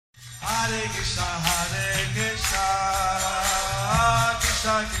Hare Krishna,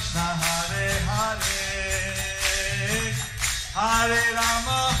 Krishna Krishna, Hare Hare, Hare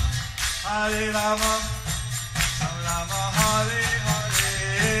Rama, Rama Rama, Hare Hare.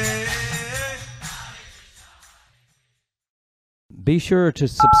 Be sure to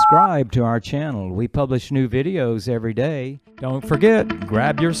subscribe to our channel. We publish new videos every day. Don't forget,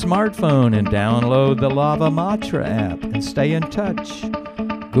 grab your smartphone and download the Lava Matra app and stay in touch.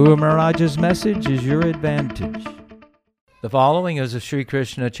 Guru Maharaj's message is your advantage. The following is a Sri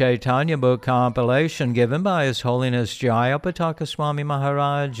Krishna Chaitanya book compilation given by His Holiness Jayapataka Swami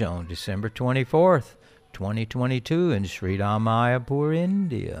Maharaj on December 24th, 2022 in Sri Mayapur,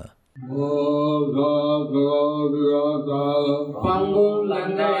 India. Pangul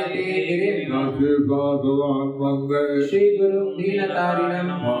Landayate Shri Guru Dinatarinam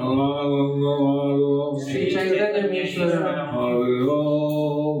Shri Chaitanya Hari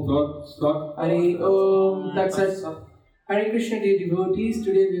Om Tat Sat. Hare Krishna dear devotees,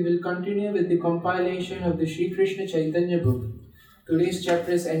 today we will continue with the compilation of the Sri Krishna Chaitanya book. Today's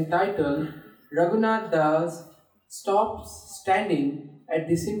chapter is entitled Raghunath Das Stops Standing at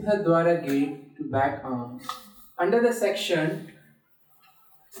the Simhadwara gate to back arms. Under the section,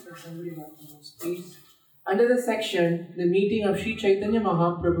 the meeting of Sri Chaitanya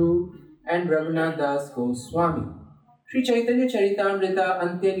Mahaprabhu and Raghunath Das Goswami. Sri Chaitanya Charitamrita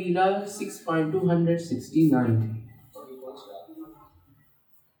Antya Leela 6.269.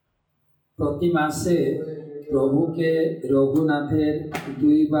 প্রতি মাসে প্রভুকে রঘুনাথের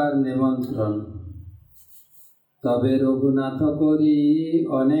দুইবার নিমন্ত্রণ, তবে রঘুনাথ করি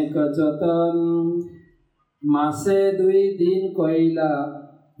অনেক যতন, মাসে 2 দিন কইলা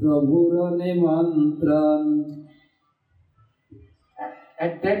প্রভুর নিমন্ত্রণ।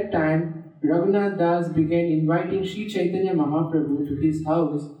 At that time, Raghunath Das began inviting Sri Chaitanya Mahaprabhu to his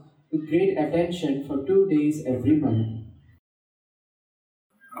house with great attention for 2 days every month.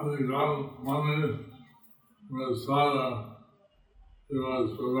 Having got money from his father, he was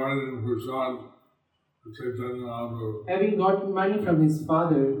providing prasad to Chaitanya Mahaprabhu. Having gotten money from his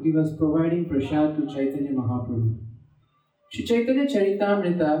father, he was providing prasad to Chaitanya Mahaprabhu. Sri Chaitanya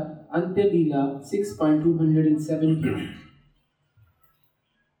Charitamrita Antya Leela 6.270.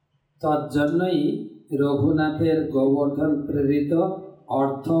 তজ্জন্যই রঘুনাথের Gobardhan প্রেরিত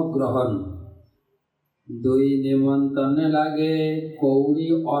অর্থ গ্রহণ। 2 নিমন্ত্রণে লাগে কৌড়ি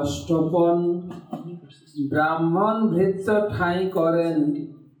অষ্টপন, ব্রাহ্মণ ভৃত্য ঠাঁই করেন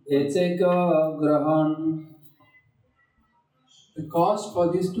এচেক গ্রহণ। The cost for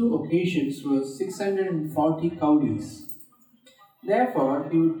these 2 occasions was 640 kauris. Therefore,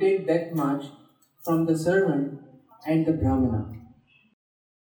 he would take that much from the servant and the brahmana.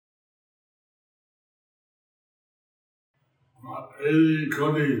 About 80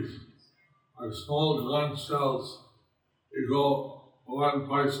 kodis, like small conch shells, equal 1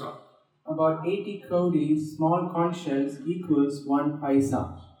 paisa. About 80 kauris, small conch shells, equals 1 paisa.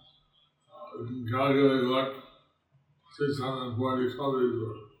 You can calculate what 640 kodis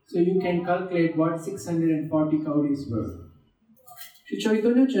were. So you can calculate what 640 kauris were. Sri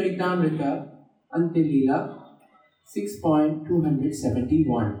Chaitanya Charitamrita Antya Leela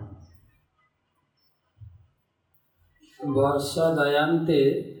 6.271. বর্ষা দয়ান্তে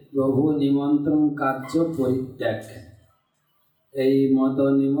প্রভু নিমন্ত্রণ কার্য পরিত্যাগ, এই মত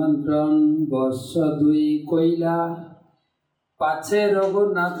নিমন্ত্রণ বর্ষ 2 কইলা, পাছে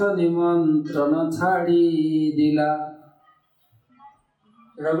রঘুনাথ নিমন্ত্রণ ছাড়ি দিলা।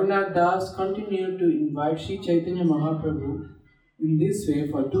 Raghunath Das continued to invite Sri Chaitanya Mahaprabhu in this way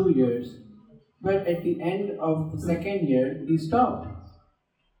for 2 years, but at the end of the 2nd year, he stopped.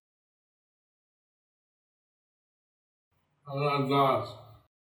 Raghunath Das,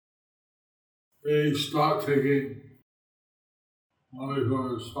 he stopped taking money from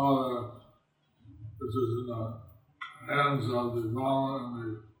his father, which is in the hands of the Brahman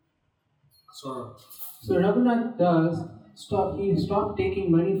and the servant. So Raghunath Das stopped taking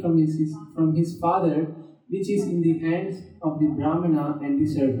money from his father, which is in the hands of the Brahmana and the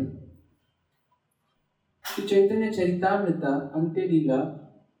servant. Sri Chaitanya Charitamrita Antya Leela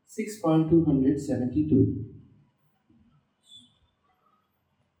 6.272.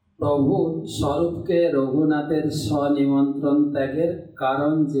 প্রভু স্বরূপকে রঘুনাথের স্বনিমন্ত্রণ ত্যাগের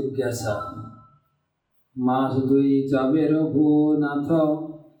কারণ জিজ্ঞাসা। মাস 2 যাবে রঘুনাথ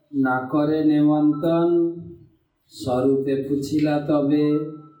না করে নিমন্ত্রণ, স্বরূপে পুছিলা তবে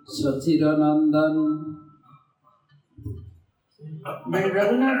সচিরনন্দন। When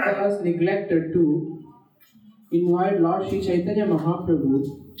Raghunath Das neglected to invite Lord Sri Chaitanya Mahaprabhu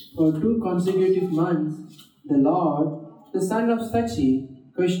for 2 consecutive months, the Lord, the son of Sachi,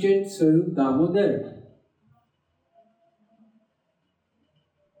 questioned Swarup Damodar.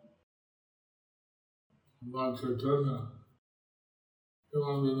 Lord Chaitanya, he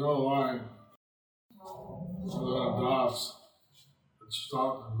wanted to know why Das had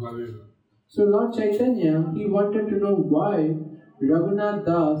stopped inviting him. So Lord Chaitanya, he wanted to know why Raghunath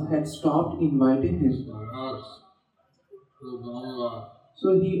Das had stopped inviting him.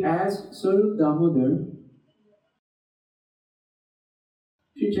 So he asked Swarup Damodar,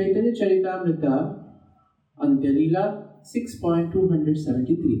 Sri Chaitanya Charitamrita, Antyalila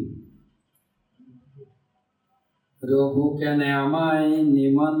 6.273. Raghu কেন আমায়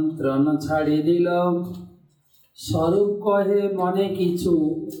নিমন্ত্রণ ছাড়ি দিল স্বরূপ কহে মনে কিছু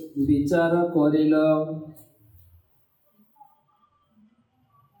বিচার করিল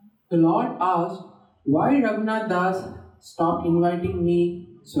The Lord asked, why Raghunath Das stopped inviting me?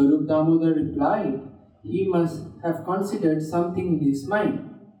 Swarup Damodar replied, he must have considered something in his mind.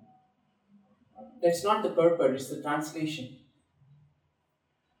 That's not the purport, it's the translation.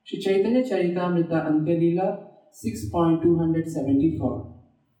 Sri Chaitanya Charitamrita Antyalila 6.274.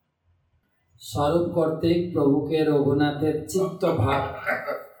 স্বরূপ কর্তৃক প্রভুকে রঘুনাথের চিত্তভাব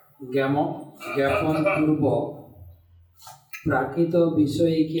জ্ঞাপন পূর্বক প্রাকৃত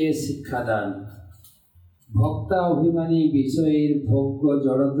বিষয়ীকে শিক্ষাদান ভক্তা অভিমানী বিষয়ের ভোগ্য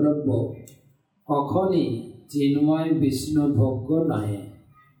জড়দ্রব্য কখনই চিন্ময় বিষ্ণু ভোগ্য নহে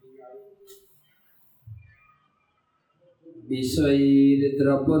বিষয়ের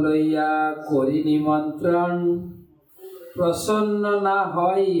দ্রব্য লইয়া করি নিমন্ত্রণ প্রসন্ন না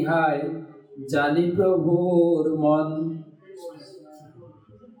হয় ইহায় জানি প্রভুর মন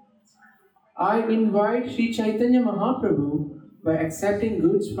I invite Sri Chaitanya Mahaprabhu by accepting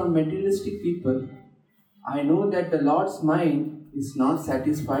goods from materialistic people. I know that the Lord's mind is not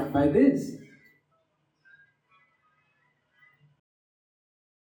satisfied by this.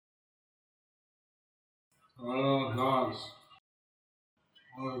 Das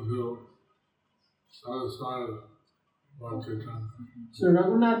wanted to satisfy Lord Chaitanya. So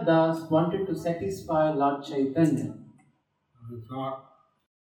Raghunath Das wanted to satisfy Lord Chaitanya. And he thought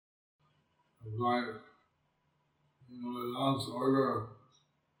of like, the Lord's order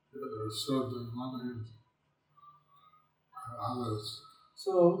accepting money and others.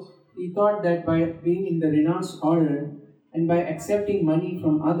 So he thought that by being in the renounced order and by accepting money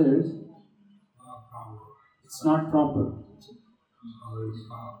from others, Not proper. it's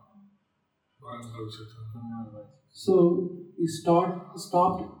not proper. So he stopped inviting Lord Chaitanya. So he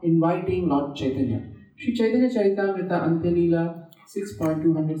stopped inviting Lord Chaitanya. Sri Chaitanya Charitamrita Antyalila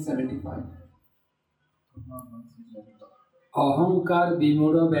 6.275. অহংকার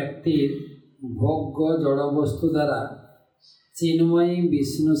বিমূঢ় ব্যক্তির ভোগ্য জড়বস্তু দ্বারা চিন্ময়ী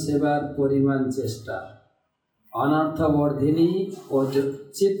বিষ্ণু সেবার পরিমাণ চেষ্টা অনর্থবর্ধিনী ও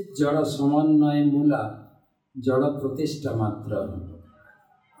চিৎ জড় সমন্বয় মূলা জড় প্রতিষ্ঠা মাত্র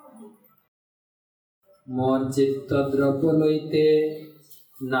মোর চিত্ত দ্রব্য লইতে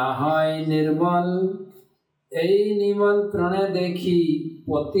না হয় নির্মল এই নিমন্ত্রণে দেখি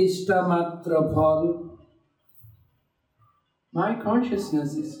প্রতিষ্ঠা মাত্র ফল My consciousness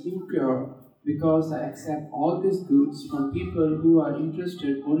is impure because I accept all these goods from people who are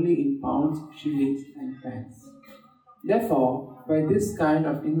interested only in pounds, shillings, and pence. Therefore, by this kind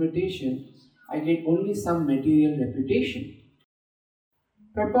of invitation, I get only some material reputation.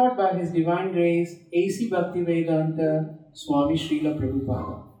 Purport by His Divine Grace, A.C. Bhaktivedanta Swami Srila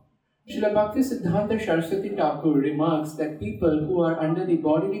Prabhupada. Srila Bhakti Siddhanta Saraswati Thakur remarks that people who are under the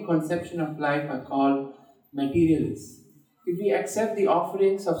bodily conception of life are called materialists. If we accept the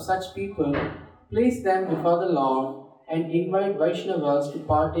offerings of such people, place them before the Lord, and invite Vaishnavas to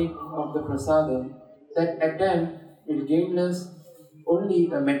partake of the prasadam, that attempt will gain us only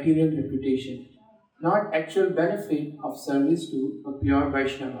a material reputation, not actual benefit of service to a pure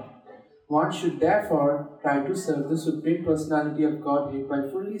Vaishnava. One should therefore try to serve the Supreme Personality of Godhead by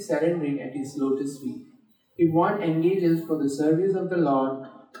fully surrendering at His lotus feet. If one engages for the service of the Lord,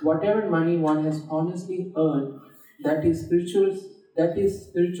 whatever money one has honestly earned, that is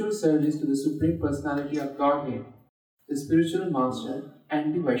spiritual service to the Supreme Personality of Godhead, the spiritual master,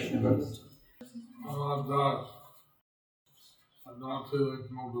 and the Vaishnavas. Das had not feeling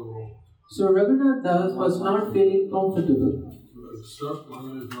comfortable So Raghunath Das was not feeling comfortable to accept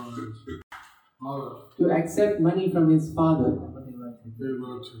money from his father, to accept money from his father to feed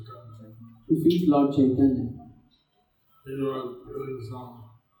Lord Chaitanya. to feed Lord Chaitanya. He was getting some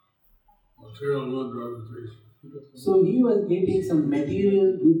material good reputation. So he was getting some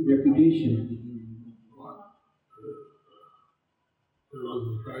material good reputation. But he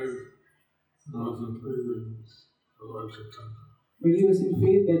wasn't pleasing the Lord Chaitanya. but he was in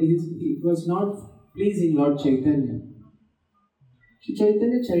faith that it was not pleasing Lord Chaitanya. Sri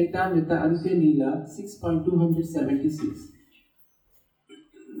Chaitanya Charitamrita Antya Leela 6.276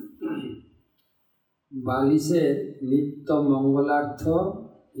 বালিশের নিত্য মঙ্গলার্থ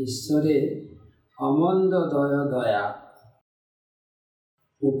ঈশ্বরে অমন্দ দয় দয়া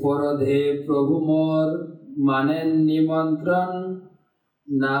উপরধে প্রভু মোর মানেন নিমন্ত্রণ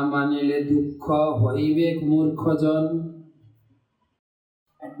না মানিলে দুঃখ হইবেক মূর্খজন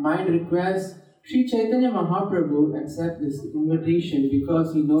At my request, Sri Chaitanya Mahaprabhu accept this invitation because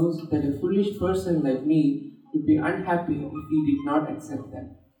he knows that a foolish person like me would be unhappy if he did not accept them.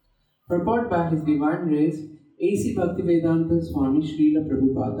 Purport by His Divine Grace, A.C. Bhaktivedanta Swami Srila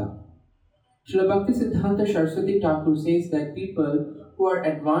Prabhupada. Srila Bhakti Siddhanta Saraswati Thakur says that people who are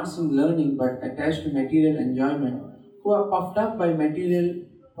advanced in learning but attached to material enjoyment, who are puffed up by material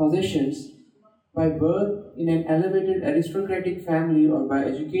possessions, by birth in an elevated aristocratic family or by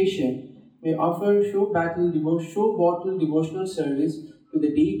education, may offer show bottle devotional service to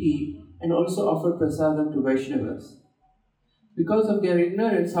the deity and also offer prasadam to Vaishnavas. Because of their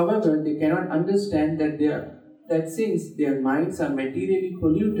ignorance, however, they cannot understand that since their minds are materially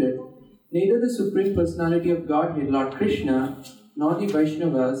polluted, neither the Supreme Personality of Godhead, Lord Krishna, nor the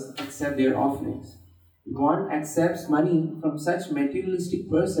Vaishnavas accept their offerings. If one accepts money from such materialistic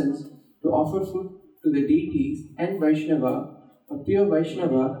persons to offer food to the deities and Vaishnava, a pure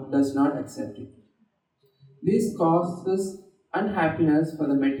Vaishnava does not accept it. This causes unhappiness for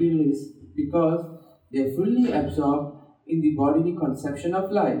the materialists because they are fully absorbed in the bodily conception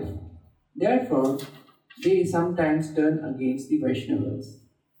of life. Therefore, they sometimes turn against the Vaishnavas.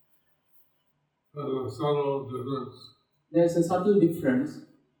 There's a subtle There's a subtle difference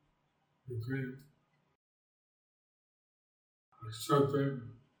difference between accepting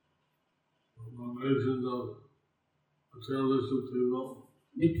the donations of materialistic people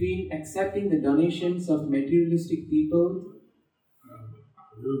between accepting the donations of materialistic people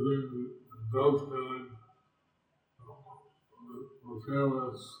and using dovetailing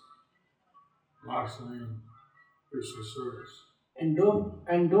materialists lasting in Krishna service.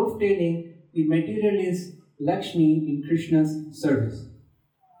 and dovetailing the materialist Lakshmi in Krishna's service.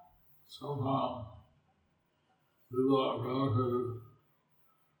 Somehow, people are benefited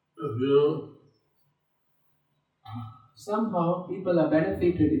if you Somehow, people are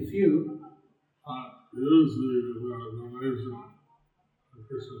benefited if you use the donation in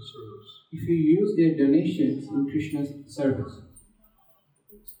Krishna service. use their donations in Krishna's service.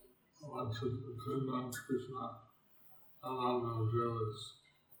 One should depend on Krishna and on the materialists.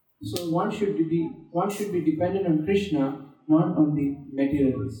 So one should be dependent on Krishna, not on the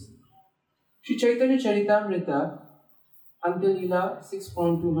materialists. Sri Chaitanya Charitamrita Antya Leela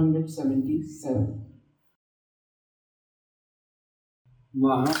 6.277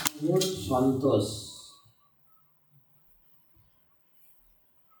 মহাপ্রভুর সন্তোষ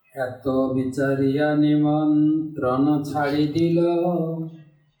এত বিচারিয়া নিমন্ত্রণ ছাড়ি দিল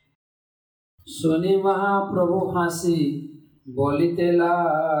শুনি মহাপ্রভু হাসি বলিতে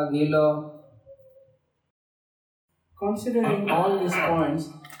লাগিল Considering all these points,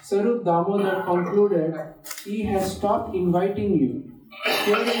 Sarup Damodar concluded, he has stopped inviting you.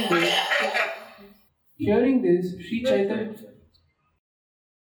 Hearing this,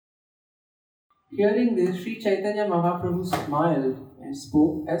 Sri Chaitanya Mahaprabhu smiled and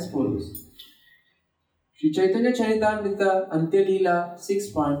spoke as follows. Sri Chaitanya Charitamrita Antya Leela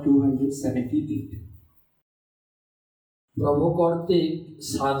 6.278 প্রভু কর্তৃক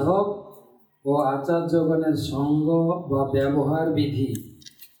সাধক ও আচার্যগণের সঙ্গ বা ব্যবহার বিধি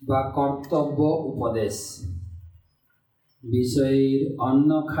বা কর্তব্য উপদেশ বিষয়ীর অন্ন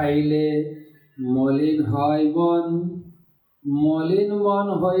খাইলে মলিন হয় মন মলিন মন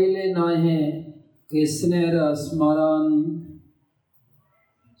হইলে নহে কৃষ্ণের স্মরণ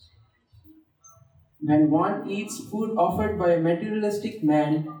When one eats food offered by a materialistic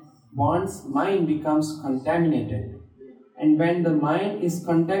man, one's mind becomes contaminated. And when the mind is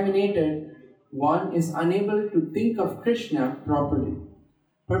contaminated, one is unable to think of Krishna properly.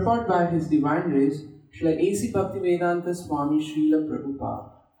 Purport by His Divine Grace, Srila A.C. Bhaktivedanta Swami Srila Prabhupada.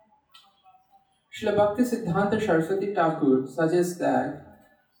 Srila Bhakti Siddhanta Saraswati Thakur suggests that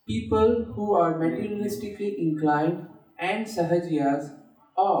people who are materialistically inclined and sahajiyas,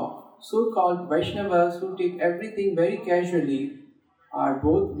 or so-called Vaishnavas who take everything very casually, are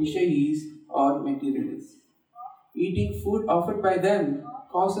both Vishayis or materialists. Eating food offered by them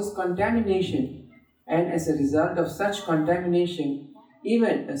causes contamination, and as a result of such contamination,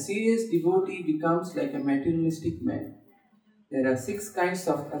 even a serious devotee becomes like a materialistic man. There are 6 kinds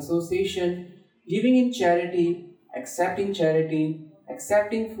of association: giving in charity, accepting charity,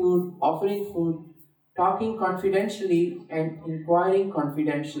 accepting food, offering food, talking confidentially, and inquiring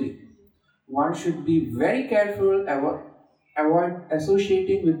confidentially. One should be very careful, avoid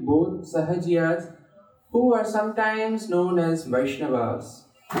associating with both Sahajiyas, who are sometimes known as Vaishnavas,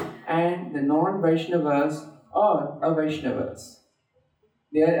 and the non-Vaishnavas or Avaishnavas.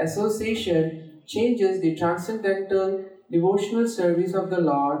 Their association changes the transcendental devotional service of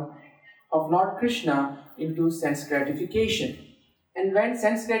Lord Krishna, into sense gratification. And when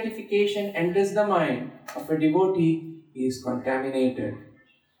sense gratification enters the mind of a devotee, he is contaminated.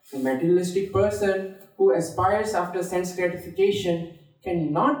 The materialistic person who aspires after sense gratification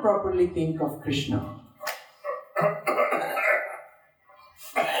cannot properly think of Krishna.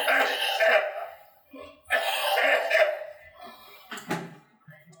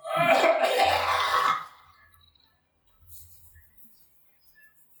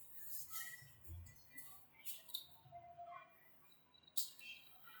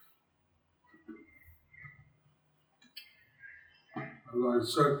 As I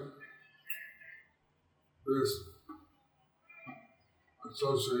said, this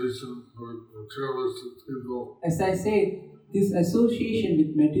association with materialistic people As I said, this association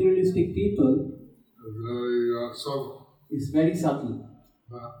with materialistic people is very subtle. is very subtle.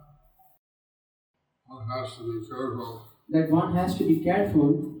 One has to be careful That one has to be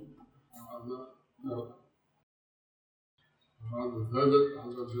careful not to visit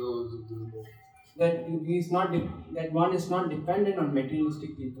other materialistic people. that that one is not dependent on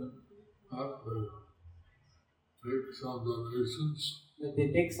materialistic people. They take some donations, That they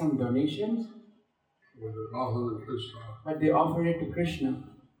take some donations, but they offer to Krishna but they offer it to Krishna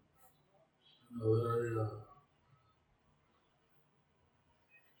in a very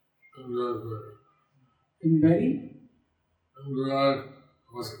indirect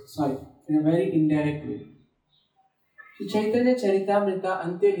way. In a very indirect way. Sri Chaitanya Charitamrita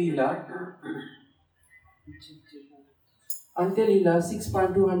Antya Leela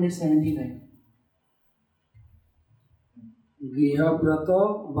 6.279. গৃহব্রত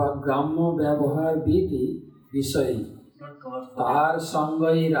বা গ্রাম্য ব্যবহার বিধি বিষয়ী তাহার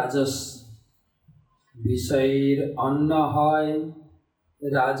সঙ্গই রাজস বিষয়ীর অন্ন হয়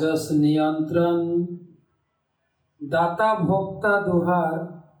রাজস নিয়ন্ত্রণ দাতা ভোক্তা দুহার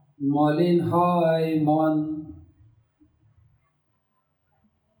মলিন হয় মন.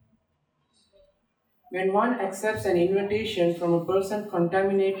 When one accepts an invitation from a person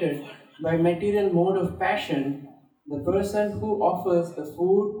contaminated by material mode of passion, the person who offers the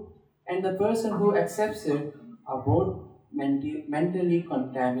food and the person who accepts it are both mentally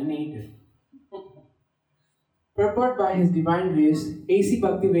contaminated. Purport by His Divine Grace, A.C.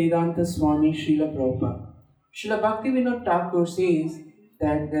 Bhaktivedanta Swami Srila Prabhupada. Srila Bhaktivinoda Thakur says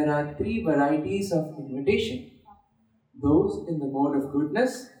that there are three varieties of invitation: those in the mode of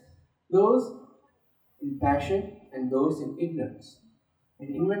goodness, those in passion, and those in ignorance. An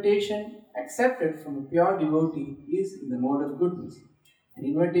invitation accepted from a pure devotee is in the mode of goodness. An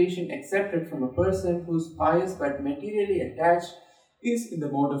invitation accepted from a person who is pious but materially attached is in the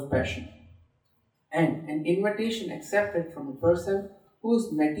mode of passion. And an invitation accepted from a person who is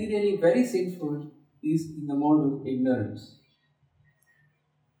materially very sinful is in the mode of ignorance.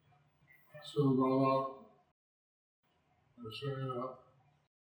 So Baba is showing that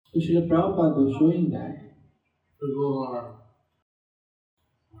So Srila Prabhupada was showing that people are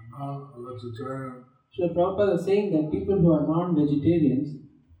not vegetarian. Srila Prabhupada was saying that people who are non-vegetarians,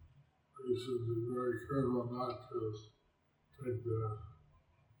 You should be very careful not to take their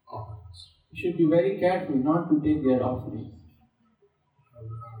offerings. you should be very careful not to take their offerings And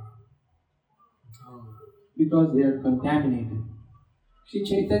contaminated. because they are contaminated. Sri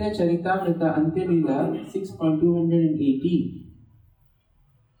Chaitanya Charitamrita Antya Leela 6.280.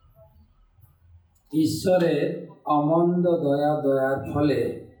 ঈশ্বরের অমন্দ দয়ার ফলে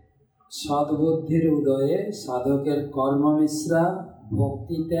সদ্বুদ্ধির উদয়ে সাধকের কর্মমিশ্রা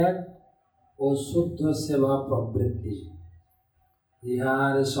ভক্তিত্যাগ ও শুদ্ধ সেবা প্রবৃত্তি.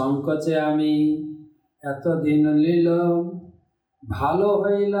 ইহার সংকোচে আমি এতদিন লীল ভালো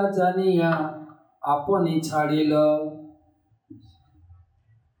হইলা জানিয়া আপনি ছাড়িল.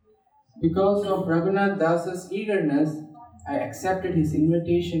 Because of Raghunath Das's eagerness, I accepted his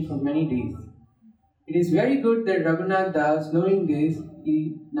invitation for many days. It is very good that Raghunath Das, knowing this,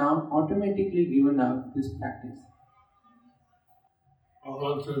 he now automatically given up this practice.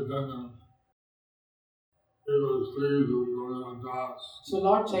 Lord Chaitanya, he was pleased with Raghunath Das. So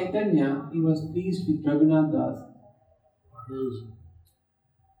Lord Chaitanya, he was pleased with Raghunath Das. His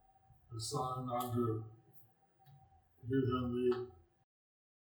deciding not to give him the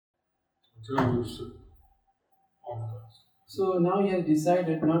materialistic offerings. So now he has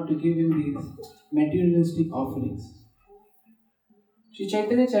decided not to give him these materialistic offerings. Sri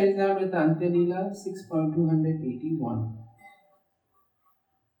Chaitanya Charitamrita Antya Leela 6.281.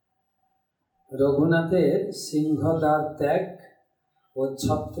 রঘুনাথের সিংহদ্বার ত্যাগ ও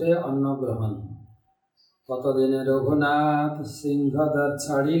ছত্রে অন্ন গ্রহণ। ততদিনে রঘুনাথ সিংহদ্বার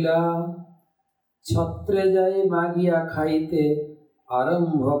ছাড়িলা, ছত্রে যাই মাগিয়া খাইতে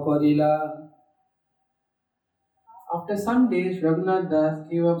আরম্ভ করিলা। After some days, Raghunath Das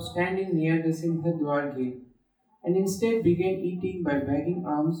gave up standing near the Simhadwar gate and instead began eating by begging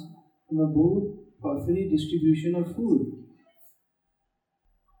alms from a booth for free distribution of food.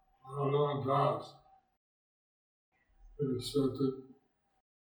 Raghunath Das accepted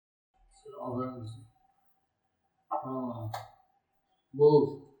the offerings both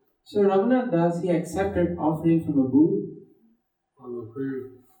So Raghunath Das, he accepted offering from a booth for the free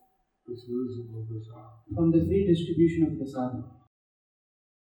distribution of prasad. from the free distribution of prasadam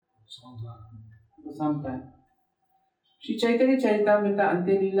Sometimes for some time. Sri Chaitanya Charitamrita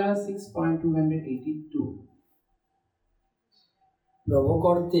Antya Leela 6.282. প্রভু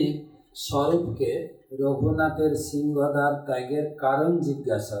কর্তৃক স্বরূপকে রঘুনাথের সিংহদ্বার ত্যাগের কারণ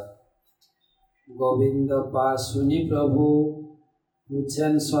জিজ্ঞাসা। গোবিন্দ পা শুনি প্রভু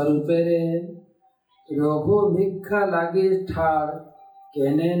পুছেন স্বরূপেরে, রঘু ভিক্ষা লাগি ঠাড়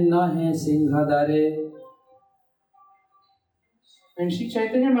কেনে নহে সিংহদ্বারে। When Sri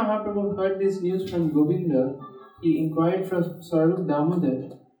Chaitanya Mahaprabhu heard this news from Govinda, he inquired from Swarup Damodar,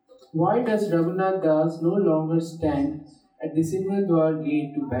 why does Raghunath Das no longer stand at the Simhadwar gate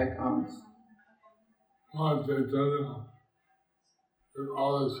to beg alms? Lord Chaitanya is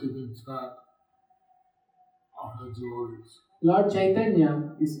always keeping track of his devotees. Lord Chaitanya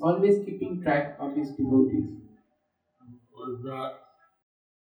is always keeping track of his devotees. With that,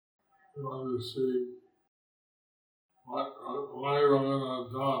 we want to see why Raghunath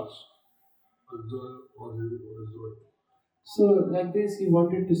Das is doing what he was doing. So, like this, he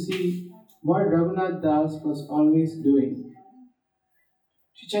wanted to see what Raghunath Das was always doing.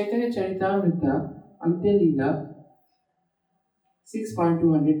 Sri Chaitanya Charitamrita Antya Leela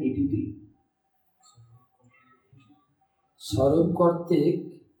 6.283. স্বরূপ কর্তৃক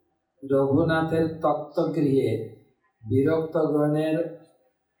রঘুনাথের তত্ত্বগৃহে বিরক্তগণের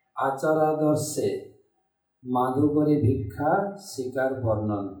আচারাদর্শে মাধুকরী ভিক্ষা শিকার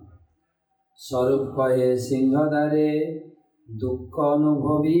বর্ণন। স্বরূপ কহে সিংহদ্বারে দুঃখ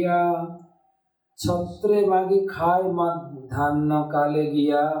অনুভবিয়া, ছত্রে মাগি খায় ধান্য কালে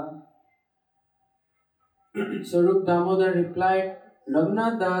গিয়া। Swarup Damodar replied,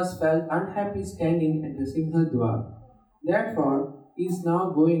 Raghunath Das felt unhappy standing at the Simhadwar. Therefore, he is now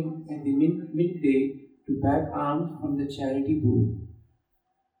going at the midday to beg alms from the charity booth.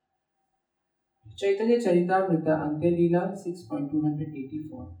 Chaitanya Charitamrita Antya Leela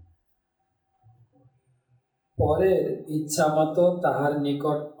 6.284. পরের ইচ্ছামতো তাহার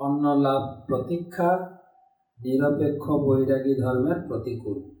নিকট অন্ন লাভ প্রতীক্ষা নিরপেক্ষ বৈরাগী ধর্মের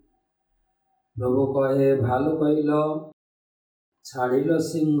প্রতিকূল। প্রভু কহে ভালো কইল, ছাড়িল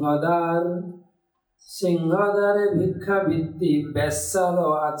সিংহদ্বার, সিংহদ্বারে ভিক্ষা বৃত্তি বেশ্যার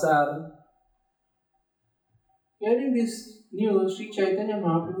আচার। Hearing this news, Sri Chaitanya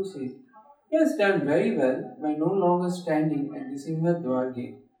Mahaprabhu said, he has done very well by no longer standing at the Simhadwar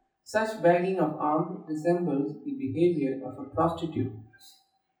gate. Such begging of alms resembles the behavior of a prostitute.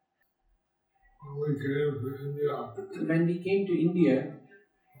 When we came to India So when we came to India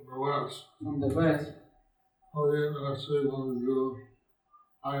from the West, from the West, we didn't actually want to do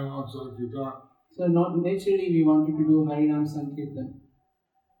Harinam Sankirtan. so not naturally we wanted to do Harinam Sankirtan.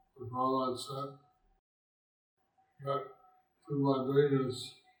 The Prabhupada said that people are doing this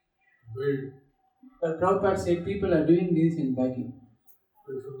big. But Prabhupada said people are doing this in begging.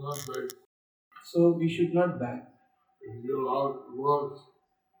 They should not beg. So we should not beg. If you give out works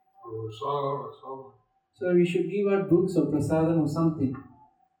or sadhana or something, So we should give out books or prasadam or something.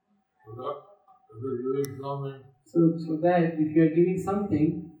 so that if you're giving something, So that if you are giving something,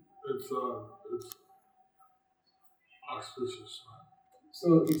 it's auspicious. so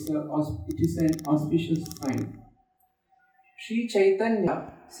it is an auspicious sign. Sri Chaitanya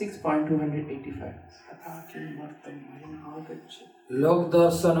 6.285. লোক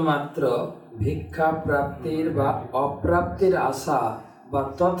দর্শন মাত্র ভিক্ষা প্রাপ্তির বা অপ্রাপ্তির আশা বা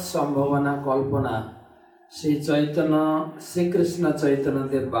তৎসম্ভাবনা কল্পনা শ্রীকৃষ্ণ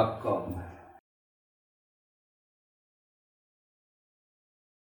চৈতন্যদেব বাক্য।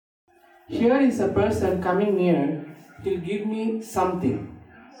 Here is a person coming near, he'll give me something.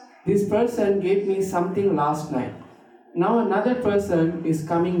 This person gave me something last night. Now another person is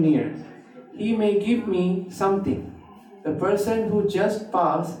coming near. he may give me something. The person who just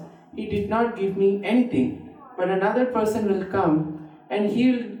passed, he did not give me anything, but another person will come and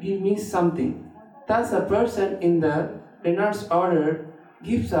he will give me something. Thus, a person in the Renaud's order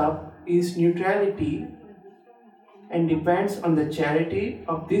gives up his neutrality and depends on the charity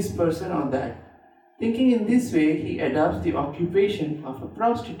of this person or that. Thinking in this way, he adopts the occupation of a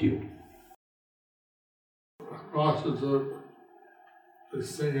prostitute. A prostitute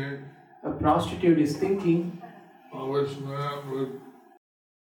is thinking A prostitute is thinking which man would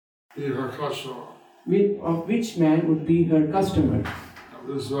be her customer. of which man would be her customer. And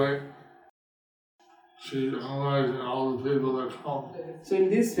this way, she's analyzing all the people that come. So in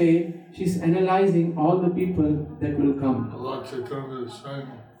this way, she's analyzing all the people that will come. Lord Chaitanya is saying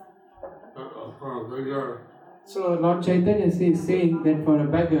that for a beggar, So Lord Chaitanya is saying that for a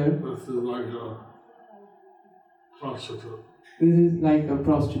beggar, this is like a prostitute. this is like a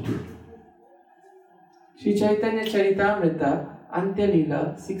prostitute. Sri Chaitanya Charitamrita, Antya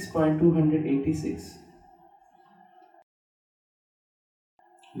Leela 6.286.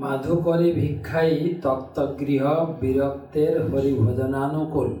 Madhukari ভিক্ষাই তক্তগৃহ বিরক্তের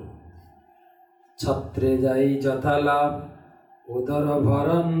হরিভজনানুকূল ছত্রে যাই যথালাভ উদর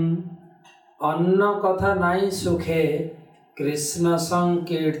ভরণ অন্য কথা নাই সুখে কৃষ্ণ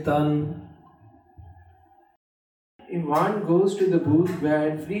সংকীর্তন If one goes to the booth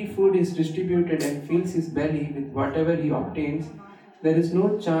where free food is distributed and fills his belly with whatever he obtains, there is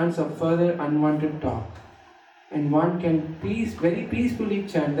no chance of further unwanted talk. And one can very peacefully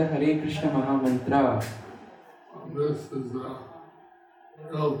chant the Hare Krishna Maha Mantra. This is the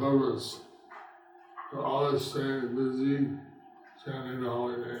real purpose. To always stay busy chanting the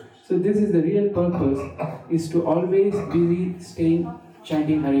holy name. So this is the real purpose, is to always be staying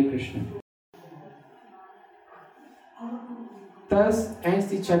chanting Hare Krishna. Thus ends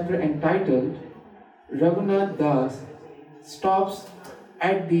the chapter entitled Raghunath Das stops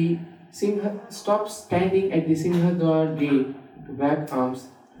standing at the Singhadwar gate to wag arms.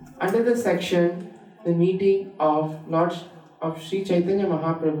 Under the section, the meeting of Sri Chaitanya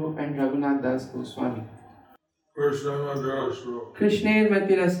Mahaprabhu and Raghunath Das Goswami. Krishnir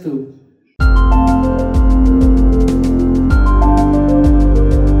Matirastu.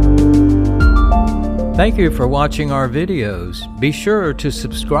 Thank you for watching our videos. Be sure to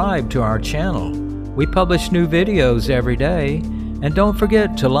subscribe to our channel. We publish new videos every day, and don't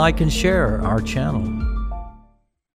forget to like and share our channel.